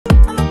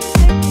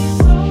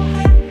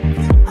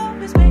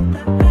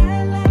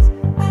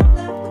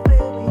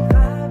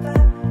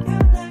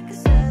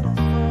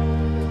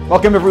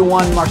Welcome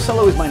everyone,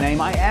 Marcelo is my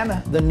name. I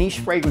am the Niche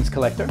Fragrance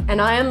Collector.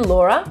 And I am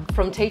Laura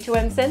from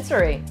T2M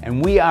Sensory.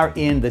 And we are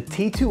in the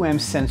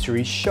T2M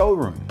Sensory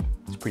showroom.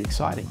 It's pretty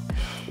exciting.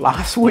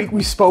 Last week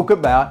we spoke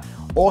about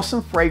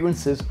awesome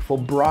fragrances for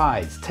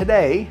brides.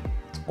 Today,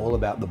 it's all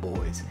about the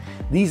boys.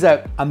 These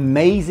are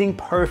amazing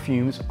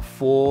perfumes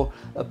for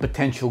a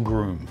potential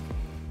groom.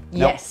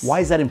 Yes. Now, why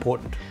is that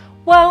important?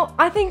 Well,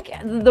 I think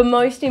the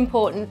most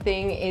important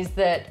thing is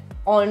that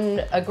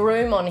a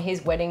groom on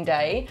his wedding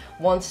day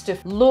wants to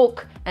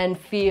look and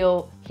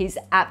feel his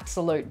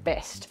absolute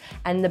best.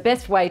 And the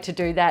best way to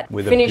do that,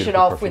 finish it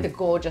off with a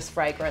gorgeous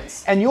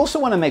fragrance. And you also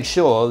want to make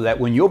sure that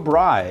when your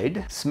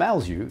bride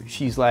smells you,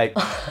 she's like,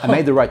 I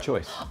made the right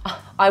choice.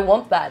 I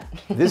want that.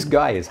 This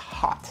guy is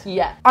hot.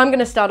 Yeah. I'm going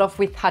to start off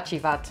with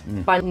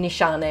HACIVAT by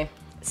Nishane.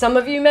 Some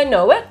of you may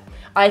know it.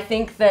 I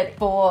think that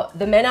for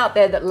the men out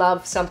there that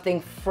love something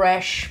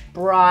fresh,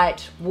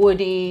 bright,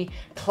 woody,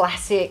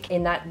 classic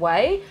in that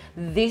way,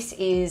 this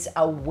is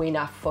a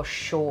winner for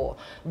sure.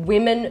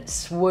 Women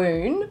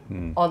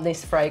swoon on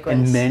this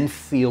fragrance. And men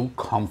feel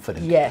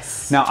confident.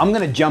 Yes. Now, I'm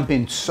going to jump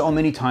in so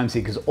many times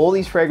here because all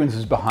these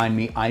fragrances behind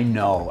me, I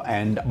know.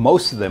 And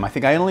most of them, I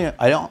think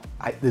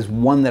there's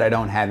one that I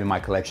don't have in my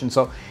collection.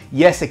 So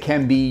yes, it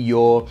can be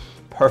your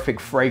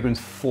perfect fragrance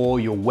for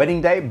your wedding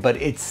day, but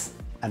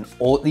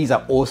these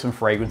are awesome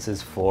fragrances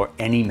for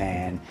any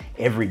man,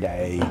 every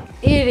day.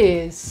 It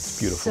is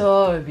beautiful.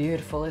 So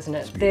beautiful, isn't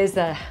it? There's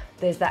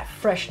that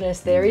freshness,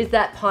 there is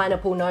that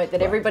pineapple note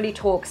that everybody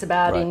talks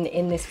about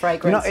in this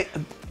fragrance. You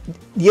know,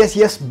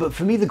 yes, but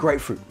for me, the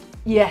grapefruit.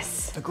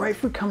 Yes. The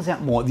grapefruit comes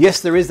out more. Yes,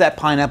 there is that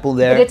pineapple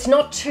there. But it's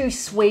not too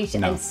sweet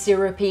and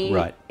syrupy.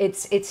 Right.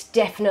 It's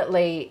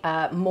definitely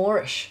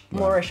Moorish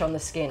on the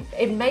skin.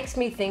 It makes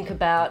me think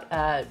about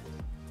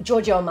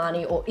Giorgio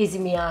Armani or Issey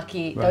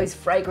Miyake, those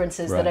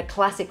fragrances that are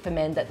classic for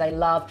men that they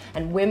love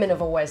and women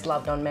have always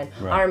loved on men.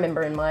 I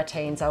remember in my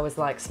teens, I was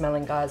like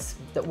smelling guys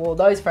that wore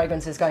those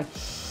fragrances going,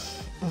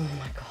 oh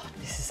my God,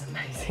 this is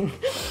amazing.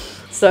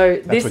 So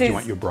That's what you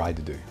want your bride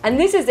to do. And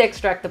this is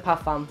extract de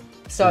parfum.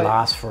 So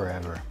lasts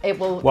forever. It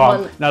will.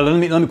 Well, now let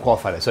me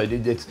qualify that.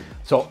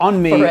 So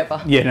on me.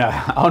 Forever. Yeah,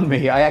 no, on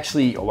me. I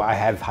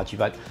have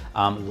HACIVAT.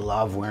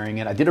 Love wearing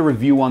it. I did a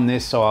review on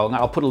this, so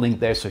I'll put a link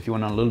there. So if you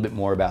want to know a little bit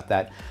more about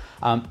that.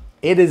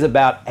 It is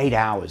about 8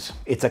 hours.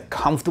 It's a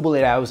comfortable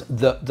 8 hours.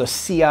 The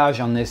sillage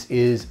on this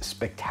is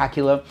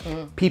spectacular.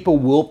 People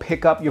will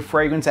pick up your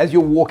fragrance as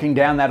you're walking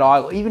down that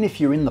aisle, even if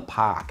you're in the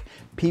park.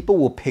 People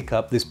will pick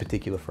up this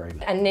particular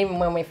fragrance. And even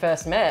when we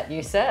first met,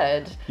 you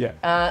said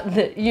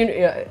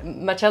that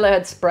Marcelo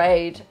had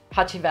sprayed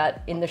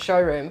HACIVAT in the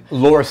showroom.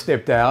 Laura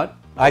stepped out.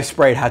 I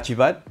sprayed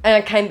HACIVAT. And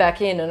I came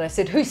back in and I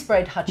said, who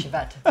sprayed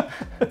HACIVAT?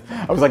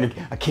 I was like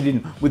a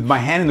kid with my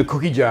hand in the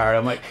cookie jar.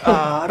 I'm like,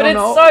 I don't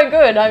know. But it's so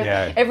good.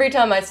 Every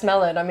time I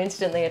smell it, I'm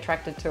instantly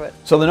attracted to it.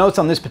 So the notes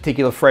on this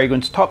particular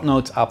fragrance, top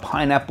notes are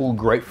pineapple,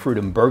 grapefruit,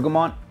 and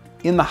bergamot.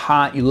 In the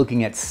heart, you're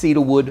looking at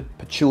cedarwood,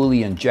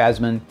 patchouli, and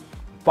jasmine.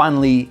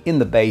 Finally, in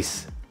the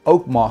base,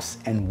 oak moss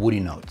and woody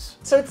notes.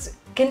 So it's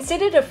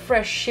considered a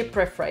fresh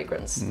chypre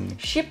fragrance.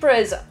 Chypre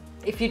is,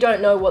 if you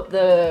don't know what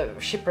the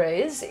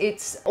chypre is,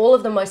 it's all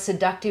of the most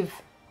seductive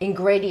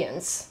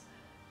ingredients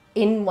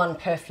in one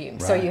perfume.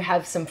 So you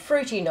have some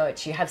fruity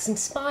notes, you have some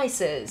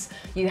spices,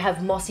 you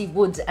have mossy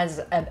woods as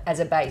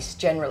a base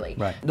generally.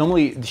 Right.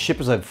 Normally the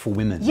chypres are for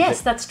women.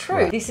 Yes, that's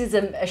true. This is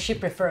a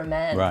chypre for a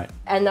man. Right.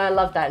 And I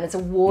love that. And it's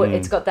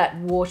it's got that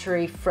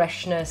watery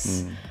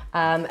freshness.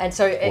 And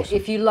so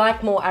if you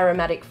like more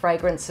aromatic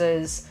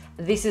fragrances,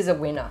 this is a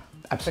winner.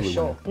 Absolutely.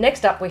 For sure.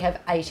 Next up, we have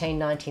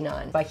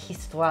 1899 by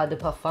Histoires de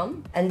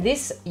Parfum. And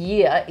this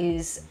year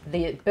is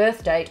the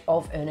birth date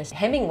of Ernest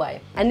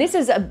Hemingway. And this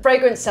is a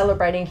fragrance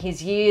celebrating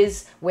his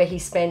years where he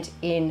spent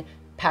in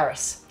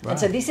Paris. And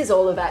so this is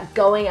all about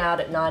going out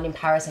at night in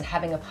Paris and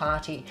having a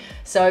party.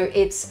 So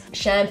it's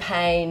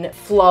champagne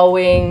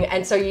flowing.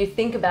 And so I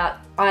think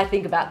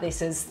about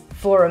this as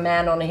for a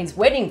man on his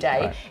wedding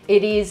day.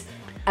 It is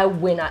a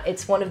winner.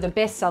 It's one of the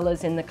best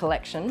sellers in the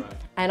collection,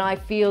 and I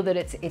feel that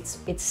it's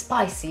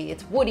spicy,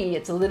 it's woody,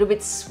 it's a little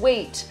bit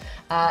sweet.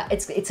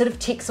 It sort of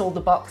ticks all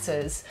the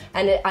boxes,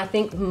 and I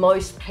think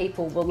most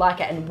people will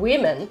like it, and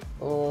women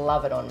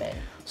love it on men.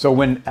 So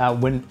when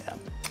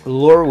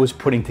Laura was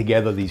putting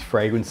together these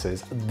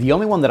fragrances, the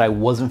only one that I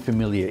wasn't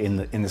familiar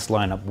in this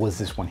lineup was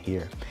this one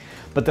here.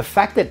 But the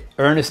fact that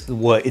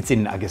it's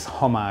in, I guess,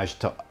 homage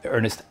to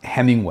Ernest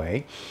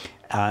Hemingway,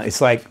 it's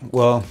like,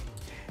 well,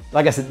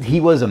 like I said, he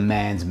was a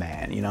man's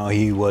man, you know,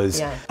 he was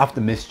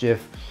after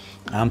mischief.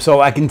 So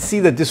I can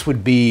see that this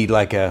would be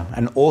like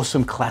an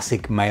awesome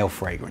classic male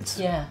fragrance.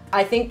 Yeah,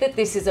 I think that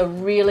this is a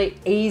really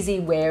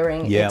easy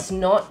wearing. It's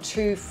not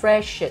too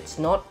fresh, it's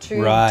not too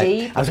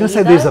deep. I was going to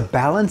say there's a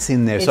balance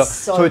in there.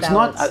 So it's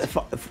not,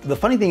 the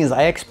funny thing is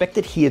I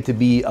expected here to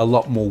be a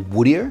lot more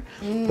woodier,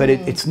 but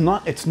it's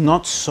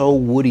not so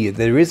woody.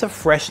 There is a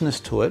freshness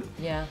to it.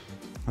 Yeah.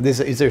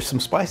 Is there some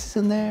spices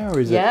in there, or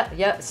is it?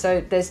 Yeah.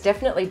 So there's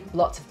definitely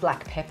lots of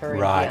black pepper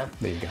in here.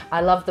 There you go.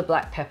 I love the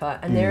black pepper,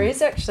 and there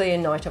is actually a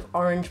note of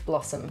orange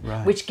blossom,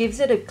 which gives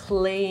it a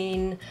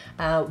clean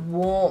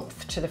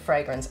warmth to the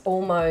fragrance.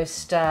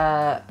 Almost,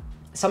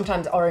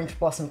 sometimes orange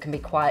blossom can be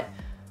quite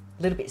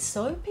a little bit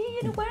soapy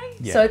in a way.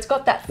 Yeah. So it's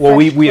got that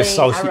fresh, we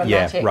associate,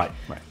 aromatic right.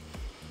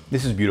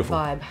 This is beautiful.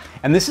 vibe.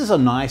 And this is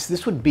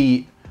this would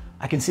be,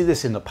 I can see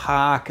this in the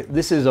park.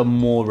 This is a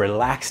more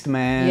relaxed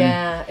man.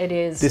 Yeah, it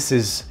is. This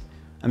is,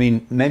 I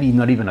mean, maybe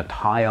not even a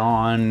tie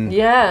on.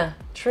 Yeah,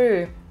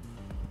 true.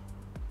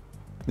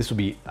 This would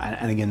be,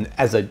 and again,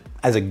 as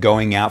a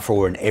going out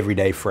for an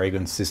everyday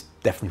fragrance, this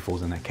definitely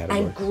falls in that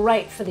category. And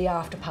great for the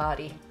after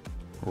party.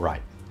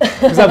 Right.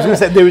 Because I was going to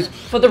say, there is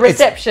for the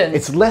reception.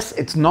 It's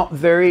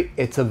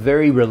a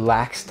very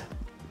relaxed,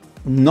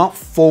 not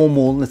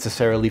formal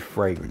necessarily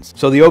fragrance.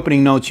 So the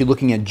opening notes, you're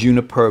looking at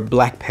juniper,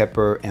 black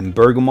pepper, and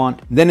bergamot.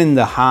 Then in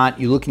the heart,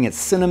 you're looking at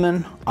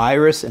cinnamon,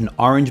 iris, and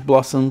orange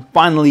blossom.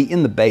 Finally,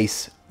 in the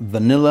base,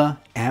 vanilla,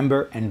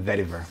 amber, and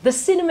vetiver. The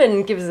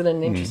cinnamon gives it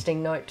an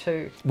interesting note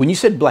too. When you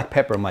said black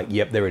pepper, I'm like,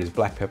 yep, there it is,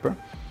 black pepper.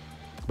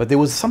 But there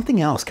was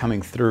something else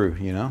coming through,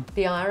 you know?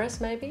 The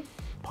iris, maybe?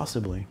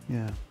 Possibly,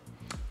 yeah.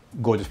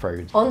 Gorgeous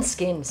fragrance. On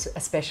skin,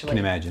 especially. Can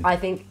you imagine? I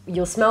think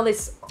you'll smell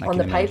this on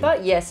the paper.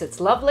 Yes,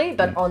 it's lovely,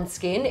 but on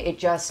skin, it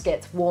just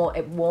gets warm.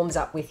 It warms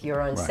up with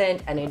your own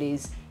scent, and it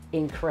is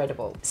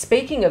incredible.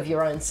 Speaking of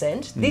your own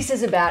scent, this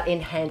is about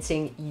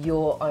enhancing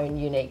your own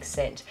unique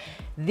scent.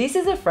 This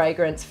is a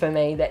fragrance for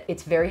me that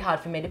it's very hard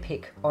for me to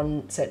pick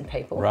on certain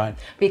people. Right.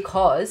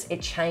 Because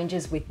it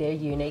changes with their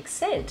unique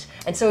scent.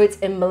 And so it's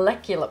a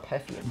molecular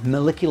perfume.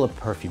 Molecular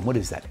perfume, what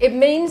is that? It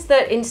means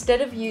that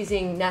instead of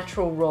using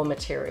natural raw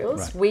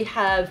materials,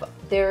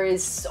 there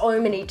is so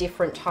many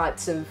different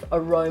types of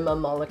aroma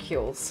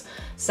molecules.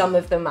 Some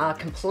of them are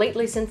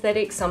completely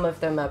synthetic, some of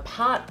them are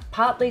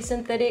partly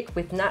synthetic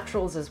with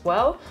naturals as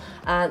well.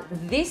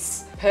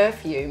 This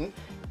perfume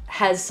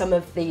has some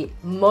of the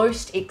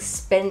most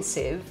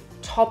expensive,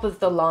 top of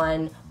the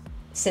line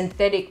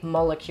synthetic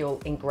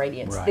molecule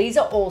ingredients. These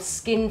are all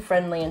skin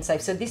friendly and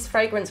safe. So this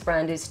fragrance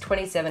brand is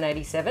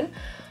 2787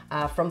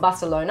 from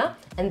Barcelona,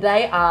 and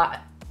they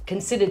are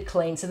considered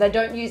clean. So they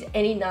don't use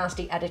any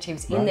nasty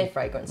additives in their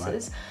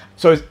fragrances.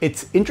 So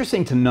it's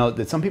interesting to note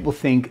that some people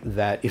think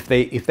that if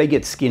they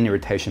get skin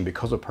irritation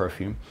because of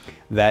perfume,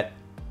 that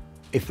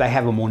if they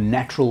have a more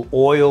natural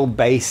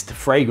oil-based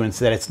fragrance,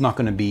 that it's not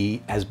going to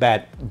be as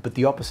bad. But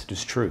the opposite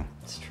is true.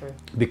 It's true.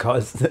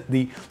 Because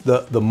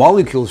the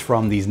molecules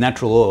from these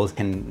natural oils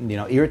can, you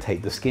know,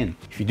 irritate the skin.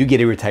 If you do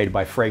get irritated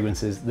by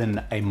fragrances,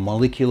 then a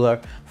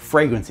molecular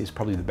fragrance is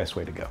probably the best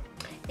way to go.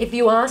 If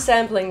you are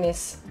sampling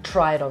this,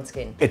 try it on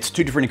skin. It's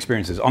two different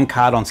experiences. On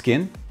card, on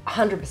skin.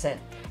 100%.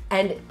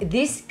 And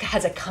this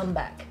has a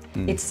comeback.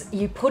 It's,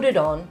 you put it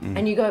on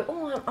and you go,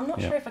 oh, I'm not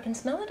sure if I can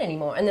smell it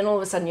anymore. And then all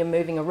of a sudden you're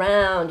moving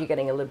around, you're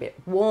getting a little bit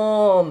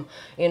warm,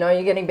 you know,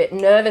 you're getting a bit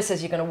nervous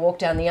as you're going to walk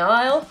down the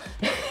aisle.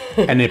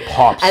 And it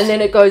pops. And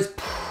then it goes,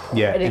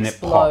 yeah, it and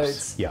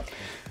explodes. It pops.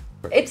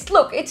 Yeah.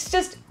 Look, it's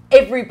just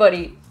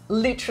everybody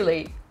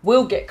literally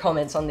will get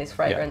comments on this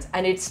fragrance,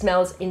 and it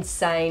smells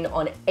insane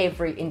on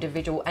every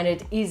individual. And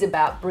it is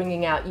about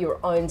bringing out your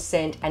own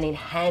scent and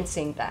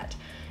enhancing that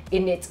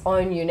in its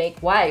own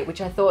unique way, which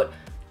I thought,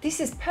 this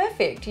is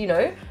perfect, you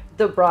know.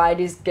 The bride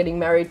is getting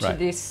married to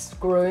this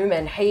groom,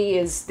 and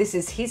this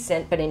is his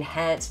scent, but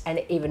enhanced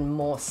and even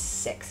more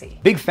sexy.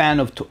 Big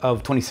fan of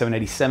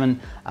 2787.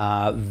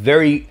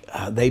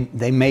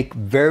 They make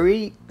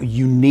very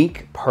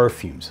unique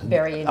perfumes.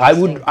 Very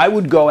interesting. I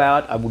would go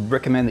out. I would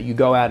recommend that you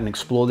go out and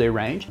explore their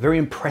range. Very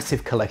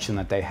impressive collection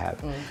that they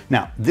have.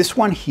 Now, this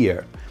one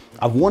here,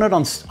 I've worn it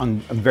on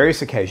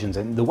various occasions,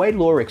 and the way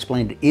Laura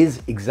explained it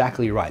is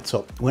exactly right.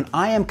 So when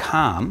I am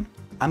calm,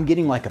 I'm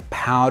getting like a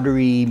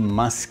powdery,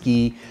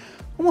 musky,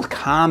 almost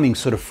calming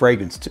sort of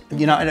fragrance.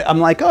 You know, and I'm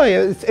like, oh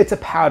yeah, it's a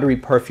powdery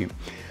perfume.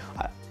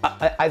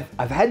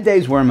 I've had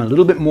days where I'm a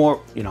little bit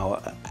more, you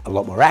know, a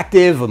lot more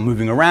active, or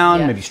moving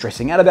around, maybe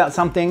stressing out about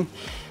something.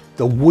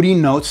 The woody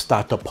notes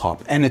start to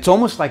pop, and it's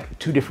almost like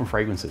two different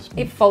fragrances.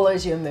 It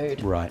follows your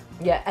mood. Right.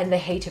 Yeah, and the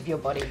heat of your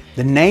body.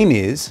 The name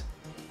is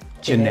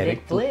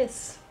Genetic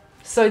Bliss.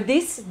 So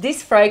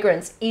this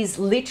fragrance is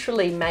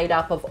literally made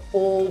up of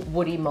all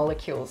woody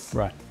molecules.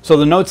 Right. So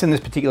the notes in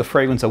this particular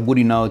fragrance are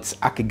woody notes,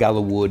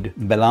 akagala wood,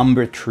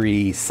 belumber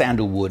tree,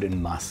 sandalwood,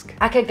 and musk.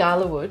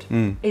 Akagala wood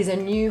is a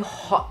new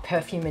hot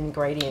perfume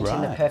ingredient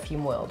in the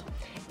perfume world.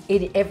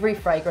 Every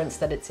fragrance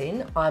that it's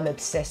in, I'm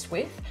obsessed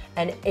with,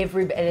 and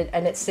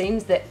it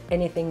seems that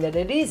anything that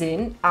it is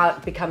in are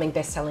becoming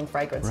best-selling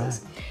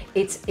fragrances.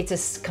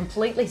 It's a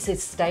completely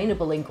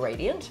sustainable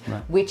ingredient,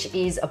 which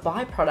is a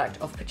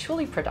byproduct of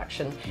patchouli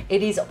production.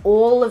 It is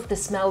all of the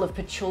smell of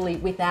patchouli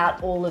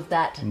without all of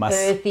that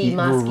earthy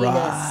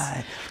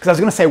muskiness. Because I was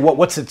going to say,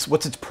 what's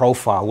its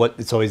profile?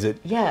 So is it?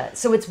 Yeah,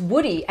 so it's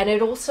woody, and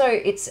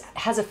it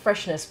has a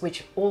freshness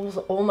which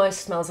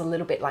almost smells a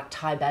little bit like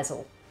Thai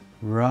basil.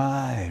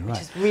 Right,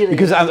 right. is really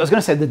because I was going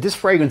to say that this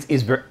fragrance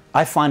is very,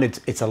 I find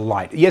it's a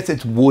light. Yes,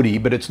 it's woody,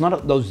 but it's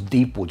not those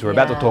deep woods. We're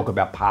about to talk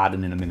about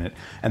Pardon in a minute,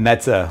 and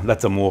that's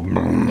a more...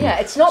 Yeah,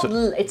 it's not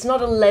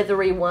a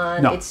leathery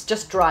one. No. It's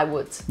just dry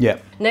woods. Yeah.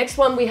 Next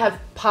one we have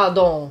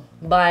Pardon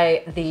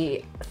by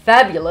the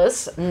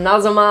fabulous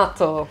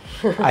Nasomatto.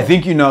 I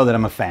think you know that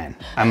I'm a fan.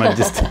 I'm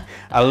just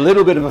a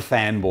little bit of a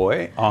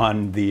fanboy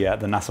on the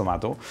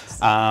Nasomatto.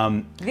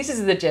 This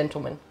is the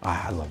gentleman.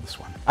 I love this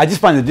one. I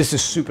just find that this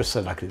is super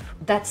seductive.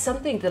 That's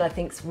something that I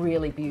think is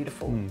really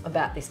beautiful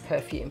about this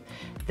perfume.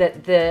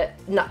 That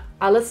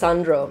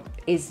Alessandro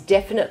is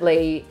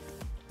definitely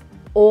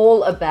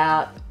all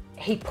about,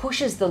 he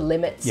pushes the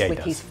limits with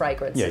his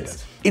fragrances. Yeah, he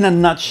does. In a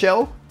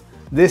nutshell,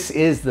 this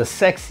is the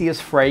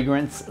sexiest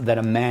fragrance that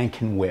a man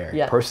can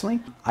wear,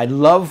 personally. I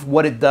love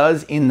what it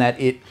does in that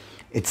it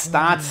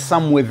starts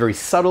somewhere very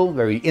subtle,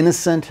 very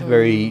innocent,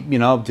 very, you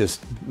know,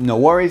 just no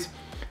worries.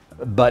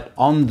 But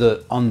on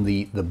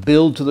the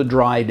build to the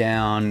dry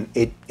down,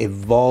 it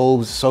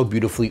evolves so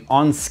beautifully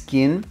on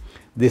skin.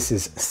 This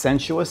is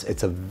sensuous.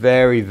 It's a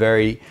very,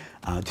 very,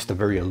 just a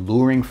very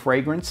alluring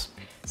fragrance.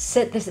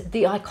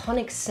 The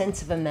iconic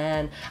sense of a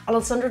man.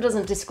 Alessandro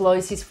doesn't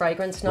disclose his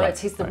fragrance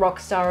notes. He's the rock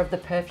star of the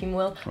perfume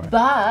world.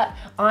 But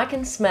I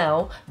can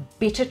smell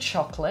bitter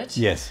chocolate.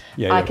 Yes.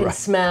 Yeah, I can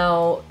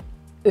smell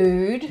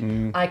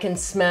oud. I can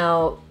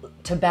smell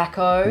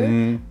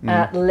tobacco,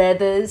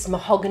 leathers,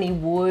 mahogany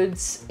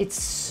woods.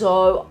 It's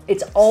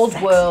old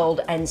sexy.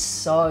 World and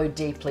so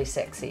deeply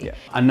sexy. Yeah.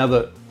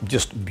 Another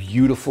just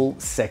beautiful,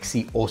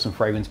 sexy, awesome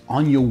fragrance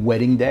on your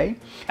wedding day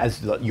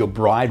as your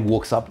bride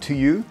walks up to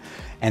you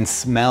and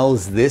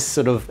smells this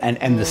sort of, and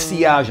the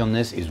sillage on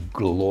this is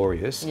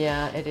glorious.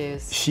 Yeah, it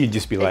is. She'd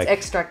just be like... It's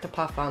extract de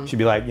parfum. She'd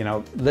be like, you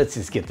know, let's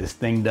just get this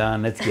thing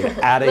done. Let's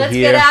get out of Let's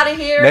here. get out of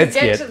here and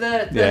get to the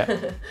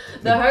hotel.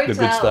 The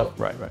good stuff,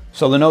 right.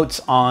 So the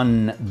notes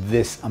on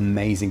this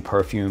amazing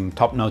perfume,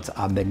 top notes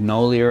are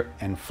magnolia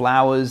and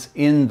flowers.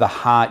 In the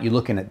heart, you're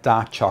looking at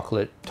dark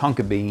chocolate,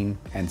 tonka bean,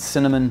 and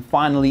cinnamon.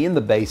 Finally, in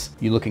the base,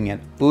 you're looking at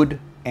oud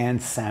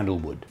and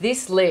sandalwood.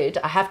 This lid,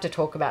 I have to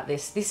talk about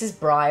this. This is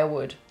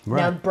briarwood.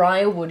 Right. Now,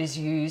 briarwood is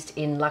used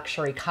in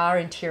luxury car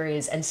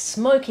interiors and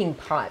smoking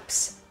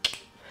pipes.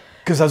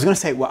 Because I was going to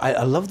say, well,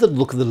 I love the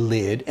look of the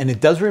lid, and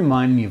it does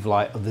remind me of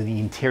like the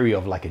interior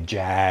of like a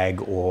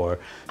Jag or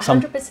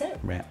some... 100%.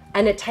 Yeah.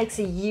 And it takes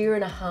a year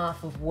and a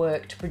half of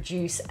work to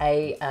produce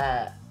a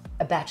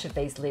batch of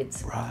these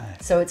lids. Right.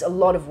 So it's a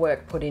lot of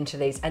work put into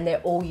these, and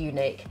they're all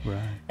unique. Right.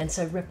 And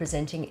so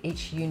representing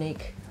each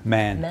unique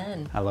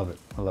man. I love it.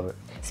 I love it.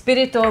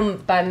 Spirito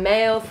by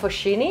MEO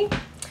FUSCIUNI,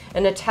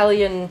 an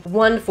Italian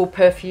wonderful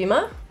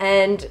perfumer.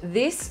 And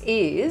this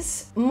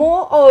is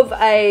more of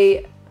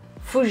a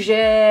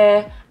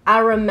fougere,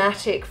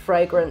 aromatic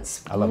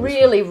fragrance. I love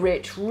really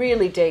rich,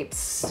 really deep,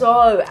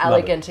 so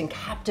elegant and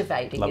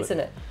captivating, isn't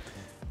it?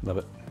 Love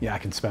it. Yeah, I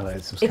can smell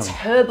it. It's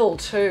herbal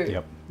too.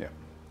 Yep, yep.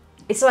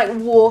 It's like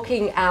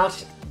walking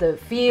out the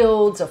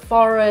fields, a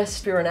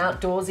forest, if you're an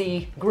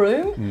outdoorsy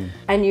groom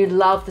and you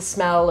love the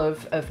smell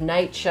of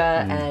nature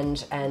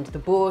and the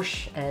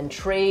bush and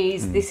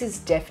trees. This is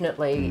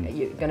definitely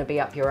going to be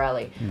up your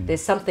alley.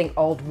 There's something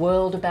old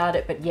world about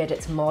it, but yet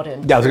it's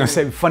modern. Yeah, I was going to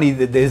say, funny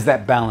that there's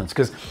that balance,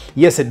 because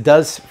yes, it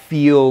does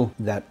feel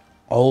that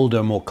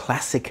older, more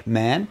classic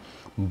man,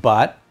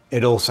 but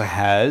it also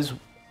has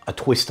a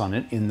twist on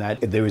it in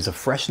that there is a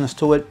freshness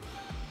to it.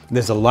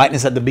 There's a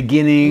lightness at the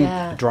beginning.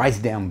 It dries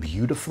down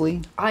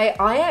beautifully. I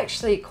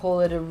actually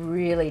call it a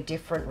really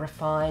different,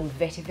 refined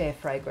vetiver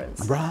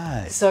fragrance.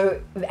 Right.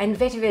 So, and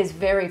vetiver is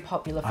very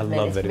popular for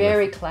men. It's vetiver.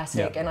 very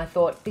classic, and I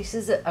thought this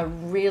is a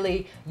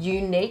really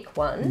unique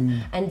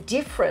one and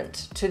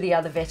different to the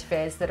other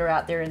vetivers that are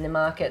out there in the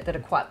market that are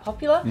quite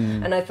popular.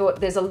 And I thought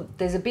there's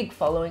a big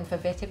following for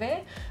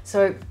vetiver.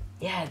 So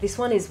yeah, this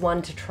one is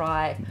one to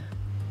try.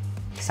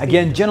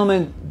 Again,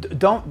 gentlemen,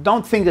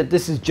 don't think that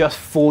this is just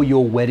for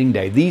your wedding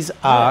day. These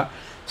are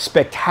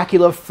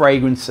spectacular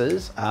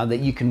fragrances that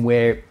you can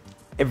wear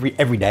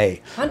every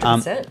day.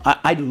 100%.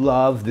 I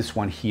love this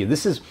one here.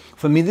 This is,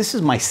 for me, this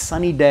is my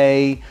sunny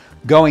day,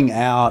 going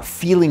out,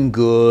 feeling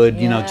good,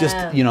 you know,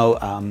 just, you know,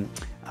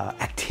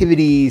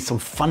 activity, some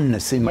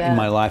funness in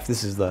my life.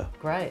 This is the...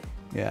 Great.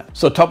 Yeah.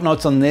 So top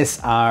notes on this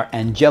are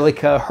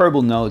angelica,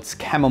 herbal notes,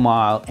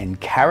 chamomile,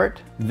 and carrot.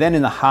 Then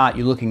in the heart,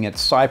 you're looking at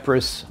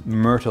cypress,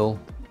 myrtle,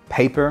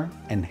 paper,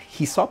 and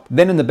hyssop.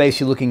 Then in the base,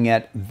 you're looking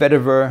at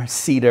vetiver,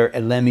 cedar,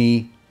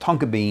 elemi,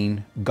 tonka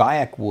bean,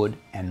 gaiac wood,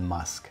 and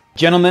musk.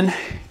 Gentlemen,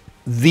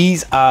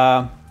 these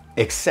are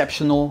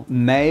exceptional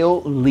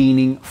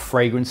male-leaning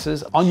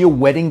fragrances. On your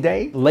wedding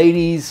day,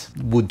 ladies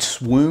would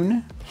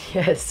swoon.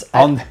 Yes,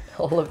 on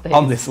all of these.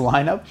 On this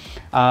lineup.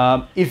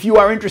 If you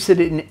are interested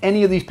in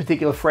any of these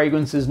particular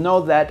fragrances,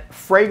 know that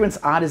Fragrance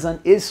Artisan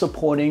is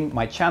supporting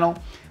my channel.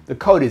 The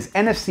code is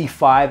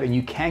NFC5 and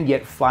you can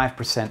get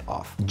 5%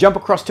 off. Jump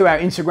across to our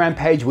Instagram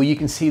page where you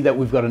can see that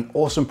we've got an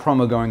awesome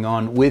promo going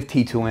on with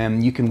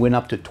T2M. You can win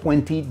up to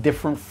 20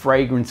 different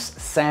fragrance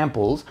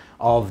samples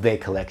of their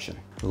collection.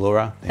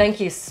 Laura, Thank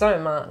you so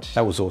much.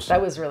 that was awesome.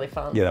 That was really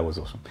fun. Yeah, that was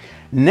awesome.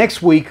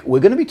 Next week, we're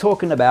going to be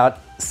talking about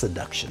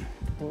seduction.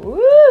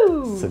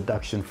 Woo!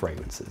 Seduction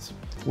fragrances.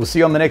 We'll see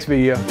you on the next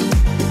video.